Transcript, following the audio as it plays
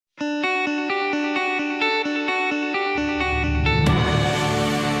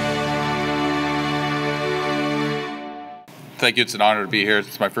Thank you. It's an honor to be here.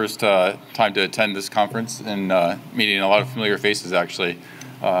 It's my first time to attend this conference and meeting a lot of familiar faces actually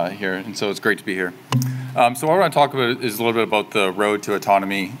here, and so it's great to be here. So what I want to talk about is a little bit about the road to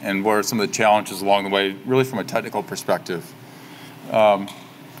autonomy and what are some of the challenges along the way, really from a technical perspective. So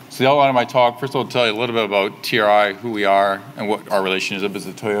the outline of my talk, first of all, I'll tell you a little bit about TRI, who we are, and what our relationship is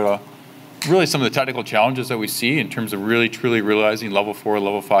to Toyota. Really some of the technical challenges that we see in terms of really truly realizing level 4,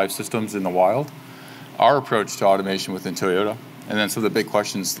 level 5 systems in the wild, our approach to automation within Toyota, and then some of the big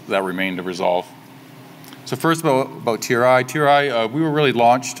questions that remain to resolve. So first about TRI. TRI, we were really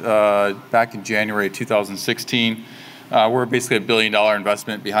launched back in January 2016. We're basically $1 billion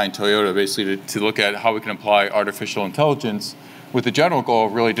investment behind Toyota, basically to look at how we can apply artificial intelligence with the general goal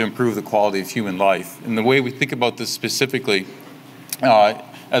of really to improve the quality of human life. And the way we think about this specifically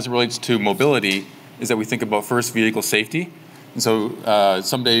as it relates to mobility is that we think about first vehicle safety. And so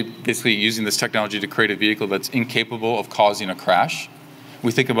someday basically using this technology to create a vehicle that's incapable of causing a crash.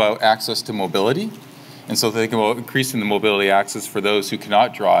 We think about access to mobility. And so think about increasing the mobility access for those who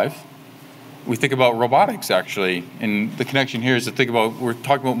cannot drive. We think about robotics actually. And the connection here is to think about, we're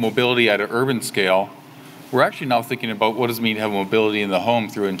talking about mobility at an urban scale. We're actually now thinking about what does it mean to have mobility in the home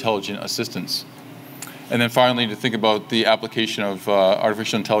through intelligent assistance. And then finally to think about the application of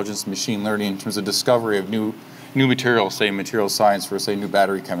artificial intelligence and machine learning in terms of discovery of new materials, say material science for, say, new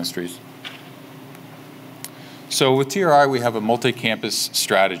battery chemistries. So with TRI, we have a multi-campus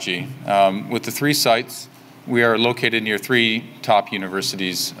strategy. With the 3 sites, we are located near 3 top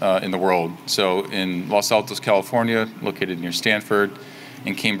universities in the world. So in Los Altos, California, located near Stanford,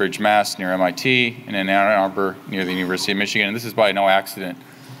 in Cambridge, Mass, near MIT, and in Ann Arbor, near the University of Michigan. And this is by no accident.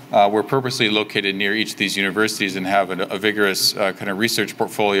 We're purposely located near each of these universities and have a vigorous kind of research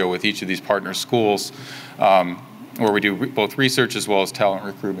portfolio with each of these partner schools where we do both research as well as talent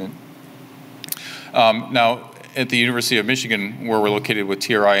recruitment. Now, at the University of Michigan, where we're located with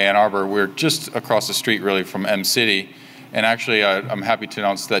TRI Ann Arbor, we're just across the street really from M-City. And actually, I'm happy to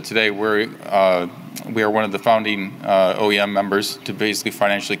announce that today we are one of the founding OEM members to basically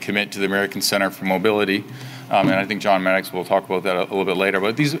financially commit to the American Center for Mobility. And I think John Maddox will talk about that a little bit later.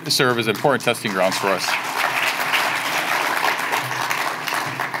 But these serve as important testing grounds for us.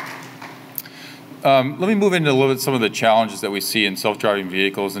 Let me move into a little bit some of the challenges that we see in self-driving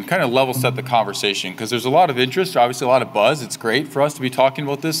vehicles and kind of level set the conversation, because there's a lot of interest, obviously a lot of buzz. It's great for us to be talking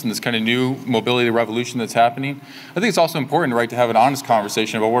about this and this kind of new mobility revolution that's happening. I think it's also important, right, to have an honest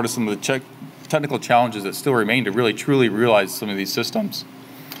conversation about what are some of the technical challenges that still remain to really truly realize some of these systems.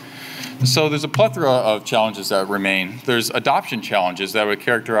 So there's a plethora of challenges that remain. There's adoption challenges that I would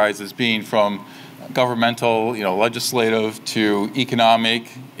characterize as being from governmental, legislative, to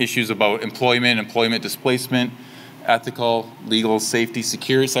economic issues about employment displacement, ethical, legal, safety,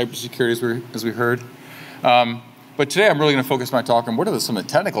 security, cybersecurity, as we heard. But today I'm really going to focus my talk on what are some of the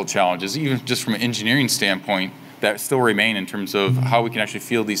technical challenges, even just from an engineering standpoint, that still remain in terms of how we can actually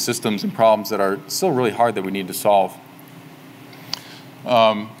field these systems and problems that are still really hard that we need to solve.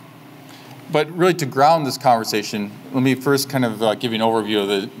 But really to ground this conversation, let me first kind of give you an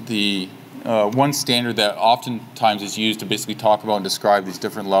overview of the one standard that oftentimes is used to basically talk about and describe these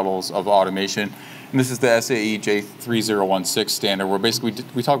different levels of automation. And this is the SAE J3016 standard, where basically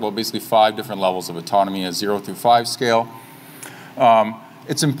we talk about basically 5 different levels of autonomy, a 0 through 5 scale.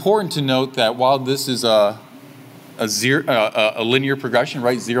 It's important to note that while this is a linear progression,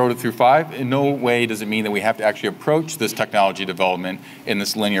 right, 0 through 5, in no way does it mean that we have to actually approach this technology development in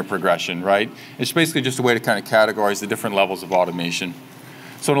this linear progression, right? It's basically just a way to kind of categorize the different levels of automation.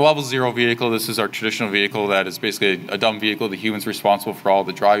 So in a level 0 vehicle, this is our traditional vehicle that is basically a dumb vehicle. The human's responsible for all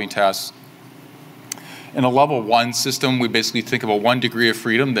the driving tasks. In a level 1 system, we basically think about 1 degree of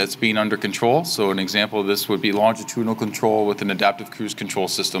freedom that's being under control. So an example of this would be longitudinal control with an adaptive cruise control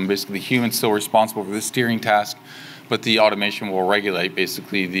system. Basically, the human's still responsible for the steering task, but the automation will regulate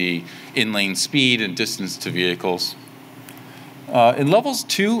basically the in-lane speed and distance to vehicles. In levels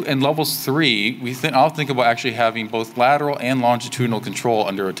 2 and levels 3, I'll think about actually having both lateral and longitudinal control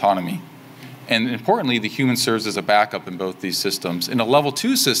under autonomy. And importantly, the human serves as a backup in both these systems. In a level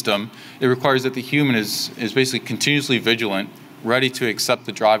 2 system, it requires that the human is basically continuously vigilant, ready to accept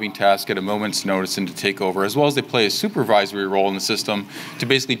the driving task at a moment's notice and to take over, as well as they play a supervisory role in the system to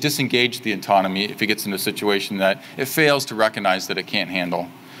basically disengage the autonomy if it gets into a situation that it fails to recognize that it can't handle.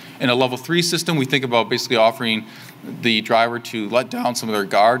 In a level 3 system, we think about basically offering the driver to let down some of their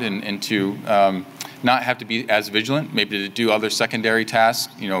guard and to not have to be as vigilant, maybe to do other secondary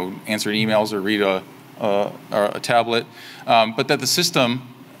tasks, answer emails or read a tablet, but that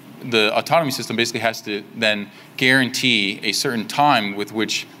the autonomy system basically has to then guarantee a certain time with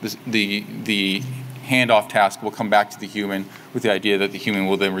which the handoff task will come back to the human with the idea that the human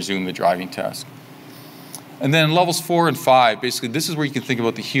will then resume the driving task. And then levels 4 and 5, basically this is where you can think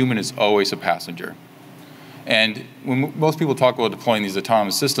about the human as always a passenger. And when most people talk about deploying these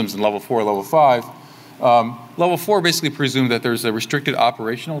autonomous systems in level 4, level 5, level 4 basically presumes that there's a restricted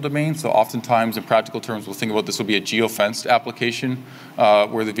operational domain. So oftentimes in practical terms, we'll think about this will be a geofenced application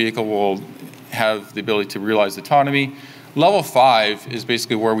where the vehicle will have the ability to realize autonomy. Level 5 is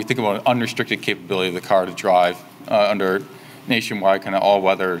basically where we think about an unrestricted capability of the car to drive under nationwide kind of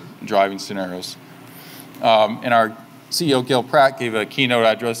all-weather driving scenarios. And our CEO, Gil Pratt, gave a keynote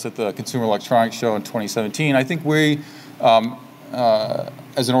address at the Consumer Electronics Show in 2017. I think we,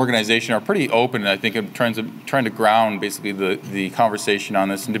 as an organization, are pretty open, I think, in trying to ground basically the conversation on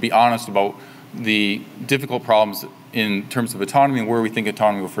this and to be honest about the difficult problems in terms of autonomy and where we think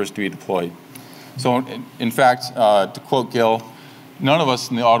autonomy will first be deployed. So, in fact, to quote Gil, none of us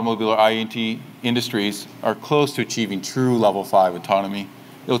in the automobile or IoT industries are close to achieving true level 5 autonomy.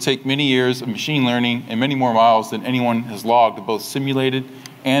 It'll take many years of machine learning and many more miles than anyone has logged of both simulated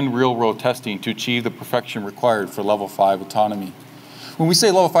and real-world testing to achieve the perfection required for level 5 autonomy. When we say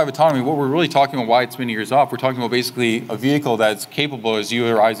level 5 autonomy, what we're really talking about why it's many years off, we're talking about basically a vehicle that's capable as you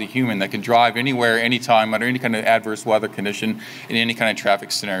or I as a human that can drive anywhere, anytime, under any kind of adverse weather condition in any kind of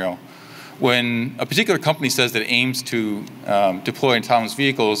traffic scenario. When a particular company says that it aims to deploy autonomous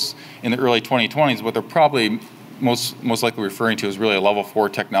vehicles in the early 2020s, what they're probably most likely referring to is really a level 4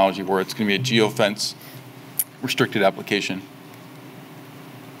 technology where it's going to be a geofence restricted application.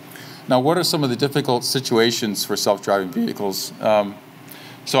 Now, what are some of the difficult situations for self-driving vehicles?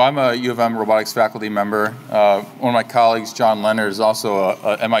 So I'm a U of M robotics faculty member. One of my colleagues, John Leonard, is also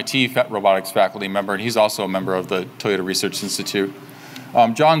a MIT robotics faculty member, and he's also a member of the Toyota Research Institute.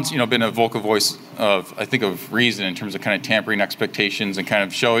 John's been a vocal voice of, I think, of reason in terms of kind of tampering expectations and kind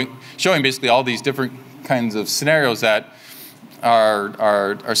of showing basically all these different kinds of scenarios that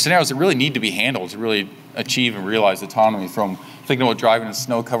are scenarios that really need to be handled to really achieve and realize autonomy, from thinking about driving in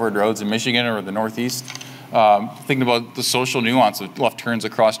snow-covered roads in Michigan or the Northeast, thinking about the social nuance of left turns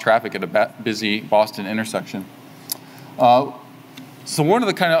across traffic at a busy Boston intersection. So one of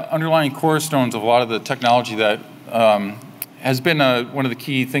the kind of underlying cornerstones of a lot of the technology that has been one of the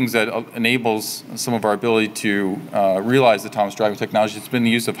key things that enables some of our ability to realize autonomous driving technology has been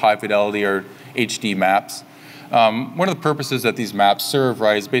the use of high fidelity or HD maps. One of the purposes that these maps serve,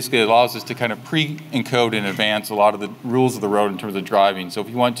 right, is basically it allows us to kind of pre-encode in advance a lot of the rules of the road in terms of driving. So if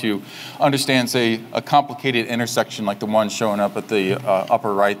you want to understand, say, a complicated intersection like the one showing up at the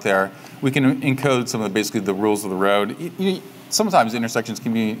upper right there, we can encode some of basically the rules of the road. Sometimes intersections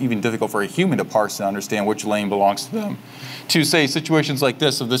can be even difficult for a human to parse and understand which lane belongs to them. To say situations like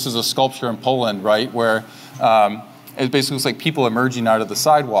this, if this is a sculpture in Poland, right, where it basically looks like people emerging out of the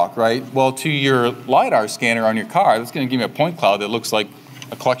sidewalk, right? Well, to your LiDAR scanner on your car, that's going to give me a point cloud that looks like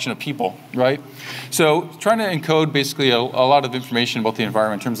a collection of people, right? So trying to encode basically a lot of information about the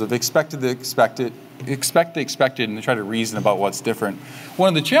environment in terms of expect the expected, and try to reason about what's different. One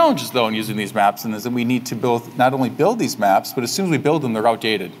of the challenges, though, in using these maps is that we need to not only build these maps, but as soon as we build them, they're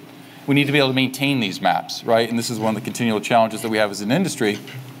outdated. We need to be able to maintain these maps, right? And this is one of the continual challenges that we have as an industry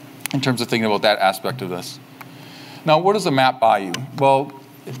in terms of thinking about that aspect of this. Now, what does a map buy you? Well,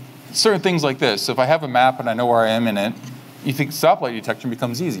 certain things like this. So if I have a map and I know where I am in it, you think stoplight detection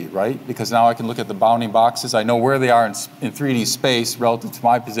becomes easy, right? Because now I can look at the bounding boxes. I know where they are in 3D space relative to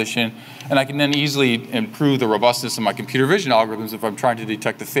my position, and I can then easily improve the robustness of my computer vision algorithms if I'm trying to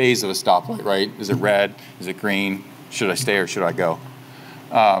detect the phase of a stoplight, right? Is it red? Is it green? Should I stay or should I go?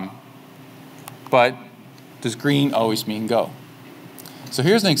 But does green always mean go? So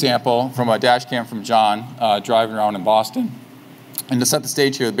here's an example from a dash cam from John driving around in Boston. And to set the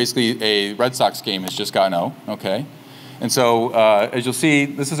stage here, basically a Red Sox game has just gotten okay? And so as you'll see,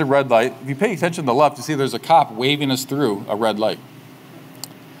 this is a red light. If you pay attention to the left, you see there's a cop waving us through a red light.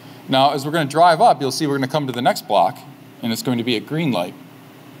 Now, as we're going to drive up, you'll see we're going to come to the next block, and it's going to be a green light.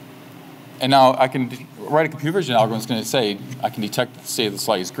 And now I can write a computer vision algorithm that's going to say, I can detect, say this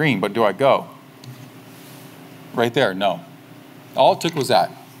light is green, but do I go? Right there, no. All it took was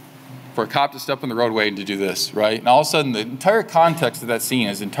that, for a cop to step on the roadway and to do this, right? And all of a sudden, the entire context of that scene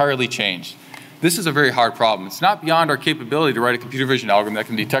has entirely changed. This is a very hard problem. It's not beyond our capability to write a computer vision algorithm that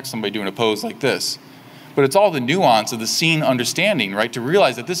can detect somebody doing a pose like this. But it's all the nuance of the scene understanding, right? To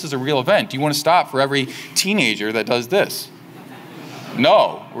realize that this is a real event. Do you want to stop for every teenager that does this?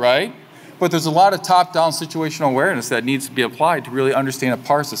 No, right? But there's a lot of top-down situational awareness that needs to be applied to really understand and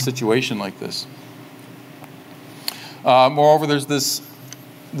parse a situation like this. Moreover, there's this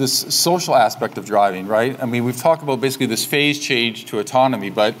this social aspect of driving, right? I mean, we've talked about basically this phase change to autonomy,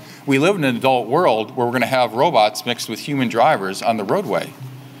 but we live in an adult world where we're going to have robots mixed with human drivers on the roadway.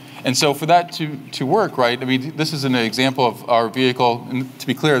 And so for that to work, right, I mean, this is an example of our vehicle, and to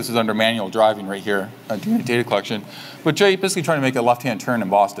be clear, this is under manual driving right here, doing the data collection. But Jay basically trying to make a left-hand turn in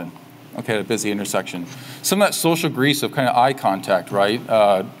Boston, okay, at a busy intersection. Some of that social grease of kind of eye contact, right?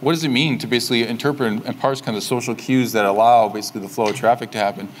 What does it mean to basically interpret and parse kind of the social cues that allow basically the flow of traffic to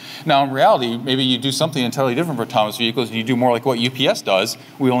happen? Now, in reality, maybe you do something entirely different for autonomous vehicles, and you do more like what UPS does.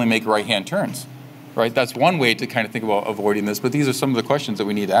 We only make right-hand turns. Right? That's one way to kind of think about avoiding this, but these are some of the questions that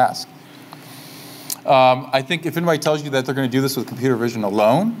we need to ask. I think if anybody tells you that they're going to do this with computer vision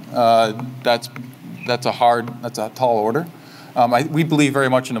alone, that's a tall order. We believe very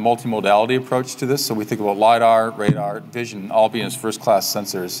much in a multimodality approach to this, so we think about LiDAR, radar, vision, all being as first-class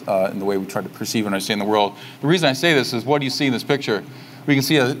sensors in the way we try to perceive and understand the world. The reason I say this is, what do you see in this picture? We can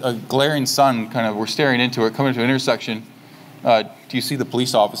see a glaring sun, kind of, we're staring into it, coming to an intersection. Do you see the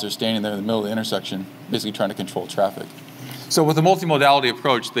police officer standing there in the middle of the intersection, basically trying to control traffic? So with a multimodality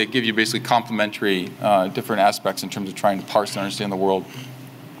approach, they give you basically complementary different aspects in terms of trying to parse and understand the world.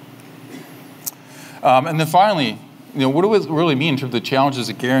 And then finally, what do it really mean in terms of the challenges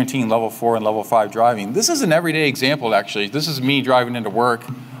of guaranteeing level 4 and level 5 driving? This is an everyday example, actually. This is me driving into work,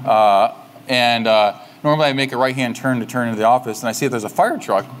 and normally I make a right-hand turn to turn into the office, and I see that there's a fire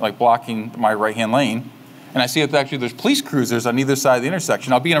truck like blocking my right-hand lane. And I see that actually there's police cruisers on either side of the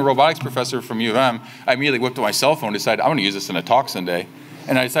intersection. Now, being a robotics professor from U of M, I immediately whipped up my cell phone and decided I'm going to use this in a talk someday.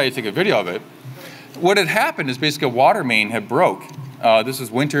 And I decided to take a video of it. What had happened is basically a water main had broke. This was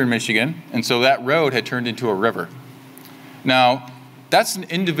winter in Michigan, and so that road had turned into a river. Now, that's an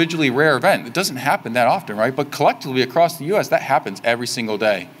individually rare event. It doesn't happen that often, right? But collectively across the US, that happens every single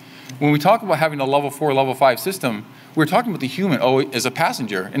day. When we talk about having a level 4, level 5 system, we're talking about the human as a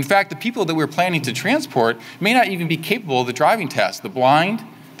passenger. In fact, the people that we're planning to transport may not even be capable of the driving test. The blind,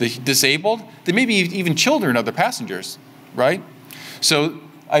 the disabled, they may be even children of the passengers, right? So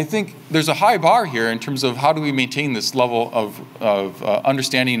I think there's a high bar here in terms of how do we maintain this level of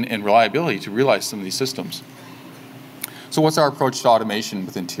understanding and reliability to realize some of these systems. So what's our approach to automation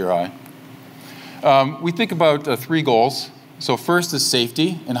within TRI? We think about 3 goals. So first is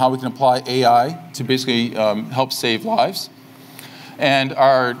safety and how we can apply AI to basically help save lives. And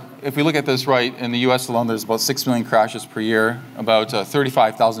if we look at this right, in the US alone, there's about 6 million crashes per year, about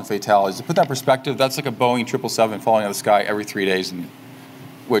 35,000 fatalities. To put that in perspective, that's like a Boeing 777 falling out of the sky every 3 days,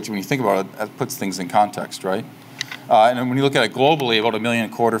 which when you think about it, that puts things in context, right? And then when you look at it globally, about 1.25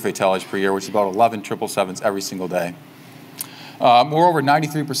 million fatalities per year, which is about 11 777s every single day. Moreover,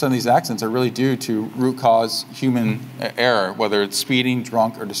 93% of these accidents are really due to root cause human error, whether it's speeding,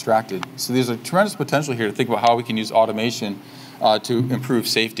 drunk, or distracted. So there's a tremendous potential here to think about how we can use automation to improve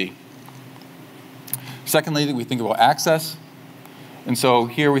safety. Secondly, we think about access. And so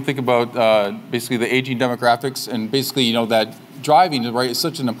here we think about basically the aging demographics and basically, that driving, right, is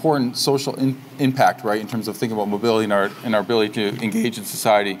such an important social impact, right, in terms of thinking about mobility and our ability to engage in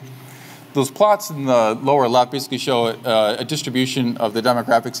society. Those plots in the lower left basically show a distribution of the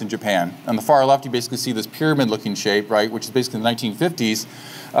demographics in Japan. On the far left, you basically see this pyramid-looking shape, right, which is basically the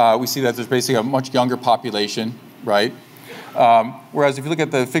 1950s. We see that there's basically a much younger population, right? Whereas if you look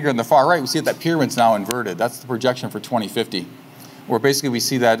at the figure on the far right, we see that pyramid's now inverted. That's the projection for 2050. Where basically we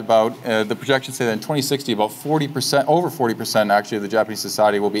see that about, the projections say that in 2060, about 40%, over 40% actually of the Japanese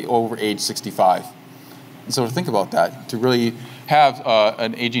society will be over age 65. And so to think about that, to really have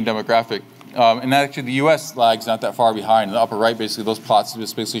an aging demographic. And actually the US lags not that far behind. In the upper right, basically, those plots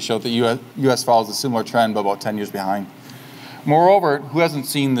just basically show that the US follows a similar trend, but about 10 years behind. Moreover, who hasn't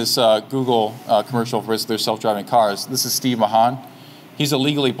seen this Google commercial for their self-driving cars? This is Steve Mahan. He's a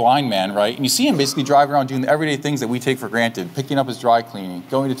legally blind man, right? And you see him basically driving around doing the everyday things that we take for granted, picking up his dry cleaning,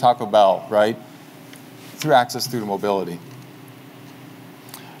 going to Taco Bell, right? Through access through to mobility.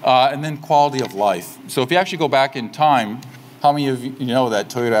 And then quality of life. So if you actually go back in time, how many of you know that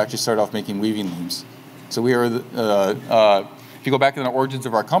Toyota actually started off making weaving looms? So we are, if you go back to the origins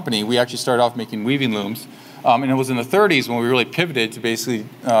of our company, we actually started off making weaving looms. And it was in the 30s when we really pivoted to basically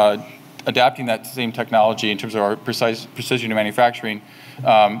adapting that same technology in terms of our precision manufacturing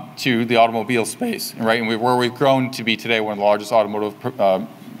to the automobile space, right? And where we've grown to be today one of the largest automotive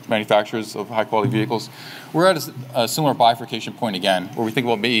manufacturers of high-quality vehicles. We're at a similar bifurcation point again, where we think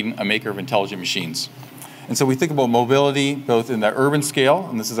about being a maker of intelligent machines. And so we think about mobility both in the urban scale,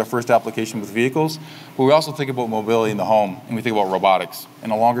 and this is our first application with vehicles, but we also think about mobility in the home, and we think about robotics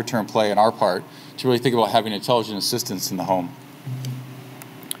and a longer-term play on our part to really think about having intelligent assistants in the home.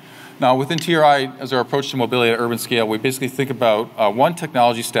 Now, within TRI, as our approach to mobility at urban scale, we basically think about one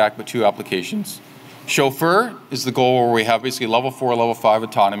technology stack, but two applications. Chauffeur is the goal where we have basically level 4, level 5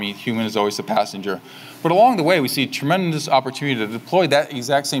 autonomy. Human is always the passenger. But along the way, we see tremendous opportunity to deploy that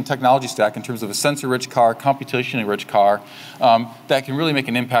exact same technology stack in terms of a sensor-rich car, computationally rich car, that can really make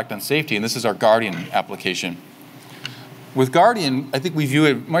an impact on safety. And this is our Guardian application. With Guardian, I think we view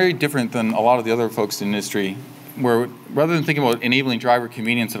it very different than a lot of the other folks in the industry, where rather than thinking about enabling driver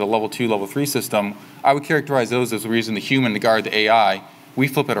convenience at a level 2, level 3 system, I would characterize those as we're using the human to guard the AI. We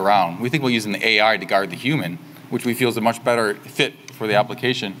flip it around. We think we're using the AI to guard the human, which we feel is a much better fit for the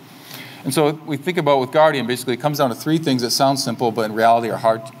application. And so we think about with Guardian, basically it comes down to three things that sound simple, but in reality are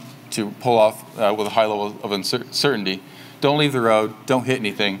hard to pull off with a high level of uncertainty. Don't leave the road, don't hit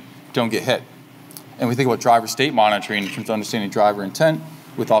anything, don't get hit. And we think about driver state monitoring in terms of understanding driver intent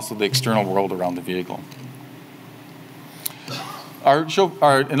with also the external world around the vehicle.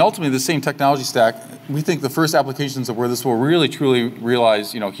 And ultimately, the same technology stack, we think the first applications of where this will really truly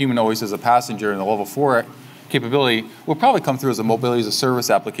realize, human always as a passenger and the level 4 capability will probably come through as a mobility as a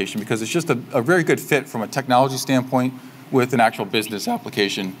service application, because it's just a very good fit from a technology standpoint with an actual business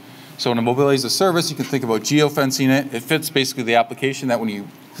application. So in a mobility as a service, you can think about geofencing it. It fits basically the application that when you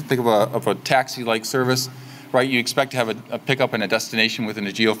think of a taxi-like service, right, you expect to have a pickup and a destination within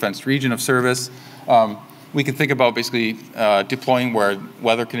a geofenced region of service. We can think about basically deploying where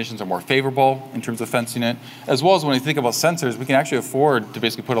weather conditions are more favorable in terms of fencing it, as well as when we think about sensors, we can actually afford to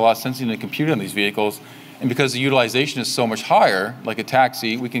basically put a lot of sensing and compute on these vehicles. And because the utilization is so much higher, like a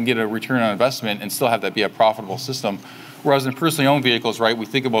taxi, we can get a return on investment and still have that be a profitable system. Whereas in personally owned vehicles, right, we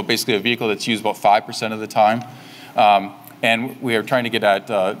think about basically a vehicle that's used about 5% of the time. And we are trying to get at,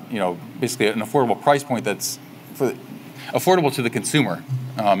 basically an affordable price point that's affordable to the consumer.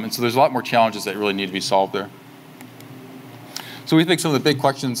 And so there's a lot more challenges that really need to be solved there. So we think some of the big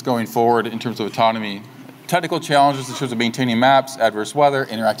questions going forward in terms of autonomy, technical challenges in terms of maintaining maps, adverse weather,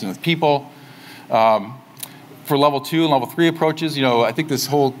 interacting with people. For level 2 and level 3 approaches, I think this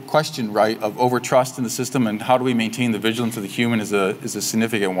whole question, right, of overtrust in the system and how do we maintain the vigilance of the human is a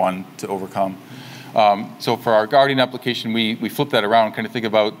significant one to overcome. So for our Guardian application, we flip that around and kind of think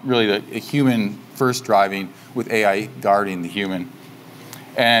about really a human first driving with AI guarding the human.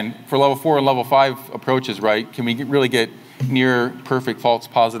 And for level 4 and level 5 approaches, right, can we really get near perfect false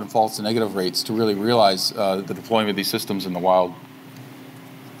positive, false and negative rates to really realize the deployment of these systems in the wild?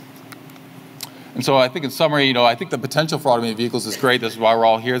 And so I think in summary, I think the potential for automated vehicles is great. This is why we're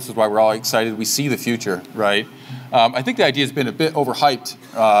all here. This is why we're all excited. We see the future, right? I think the idea has been a bit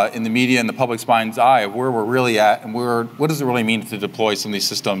overhyped in the media and the public's mind's eye of where we're really at and what does it really mean to deploy some of these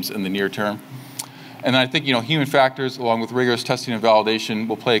systems in the near term. And I think human factors, along with rigorous testing and validation,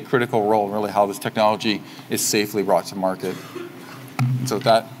 will play a critical role in really how this technology is safely brought to market. And so with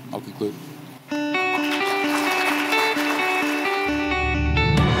that, I'll conclude.